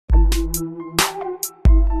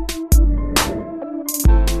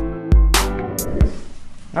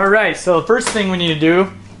Alright, so the first thing we need to do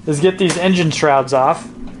is get these engine shrouds off.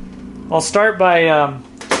 I'll start by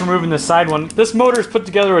removing the side one. This motor is put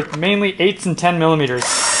together with mainly 8s and 10 millimeters.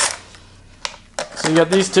 So you got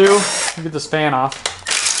these two. Get this fan off.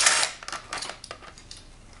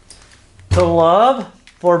 Total of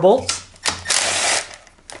 4 bolts.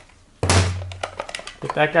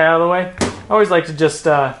 Get that guy out of the way. I always like to just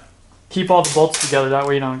keep all the bolts together, that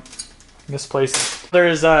way you don't misplace it.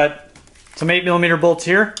 There's some 8mm bolts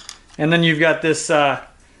here, and then you've got this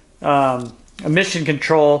emission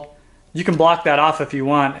control. You can block that off if you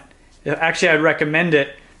want. Actually, I'd recommend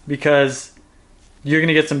it because you're going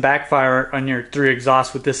to get some backfire on your 3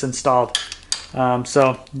 exhaust with this installed.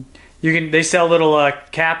 So you can. They sell little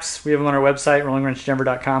caps. We have them on our website,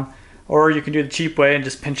 rollingwrenchdenver.com, or you can do the cheap way and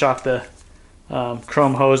just pinch off the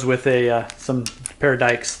chrome hose with some pair of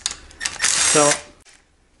dikes. So,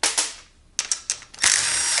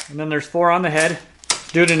 and then there's 4 on the head.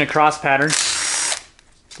 Do it in a cross pattern.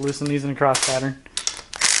 Just loosen these in a cross pattern.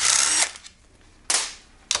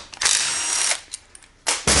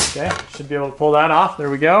 Okay, should be able to pull that off. There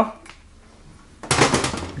we go.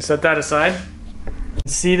 Set that aside.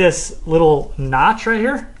 See this little notch right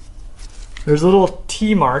here? There's a little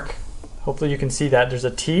T mark. Hopefully you can see that. There's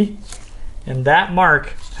a T, and that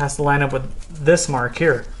mark has to line up with this mark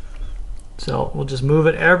here. So we'll just move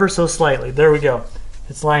it ever so slightly. There we go.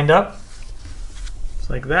 It's lined up. Just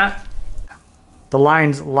like that. The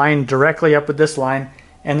line's lined directly up with this line,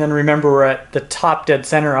 and then remember we're at the top dead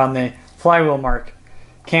center on the flywheel mark.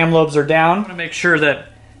 Cam lobes are down. You want to make sure that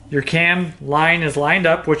your cam line is lined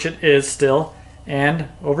up, which it is still, and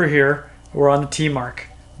over here we're on the T mark.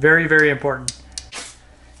 Very, very important.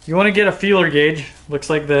 You want to get a feeler gauge. Looks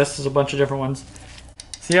like this. There's a bunch of different ones.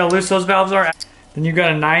 See how loose those valves are? Then you've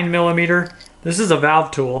got a 9mm. This is a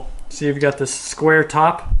valve tool. See, you've got this square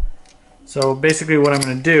top. So basically what I'm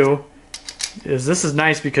going to do is, this is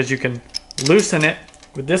nice because you can loosen it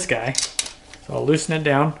with this guy. So I'll loosen it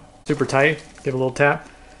down super tight, give it a little tap.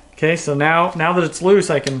 Okay, so now that it's loose,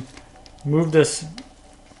 I can move this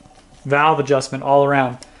valve adjustment all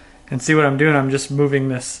around. And see what I'm doing? I'm just moving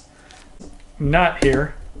this nut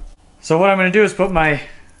here. So what I'm going to do is put my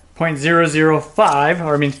 0.005,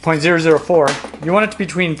 or I mean 0.004. You want it to be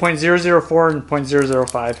between 0.004 and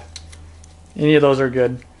 0.005. Any of those are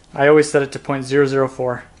good. I always set it to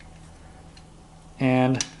 0.004.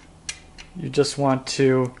 And you just want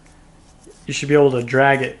to, you should be able to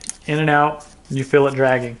drag it in and out, and you feel it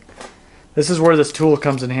dragging. This is where this tool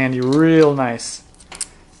comes in handy real nice.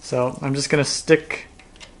 So I'm just going to stick,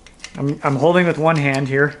 I'm holding with one hand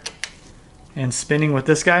here and spinning with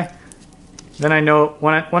this guy. Then I know,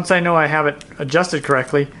 once I know I have it adjusted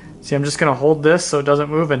correctly, see, I'm just going to hold this so it doesn't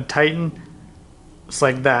move and tighten just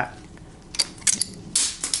like that.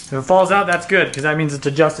 If it falls out, that's good, because that means it's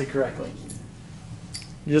adjusted correctly.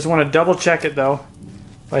 You just want to double check it though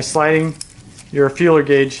by sliding your feeler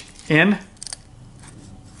gauge in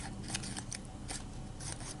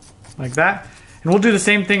like that. And we'll do the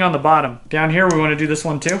same thing on the bottom. Down here we want to do this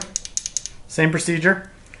one too. Same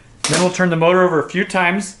procedure. Then we'll turn the motor over a few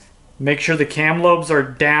times. Make sure the cam lobes are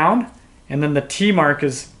down, and then the T mark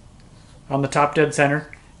is on the top dead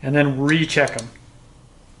center, and then recheck them.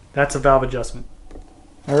 That's a valve adjustment.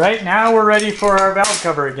 Alright, now we're ready for our valve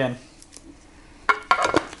cover again.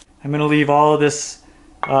 I'm going to leave all of this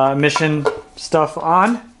emission stuff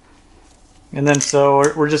on, and then so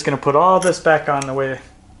we're just going to put all this back on the way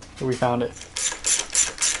that we found it.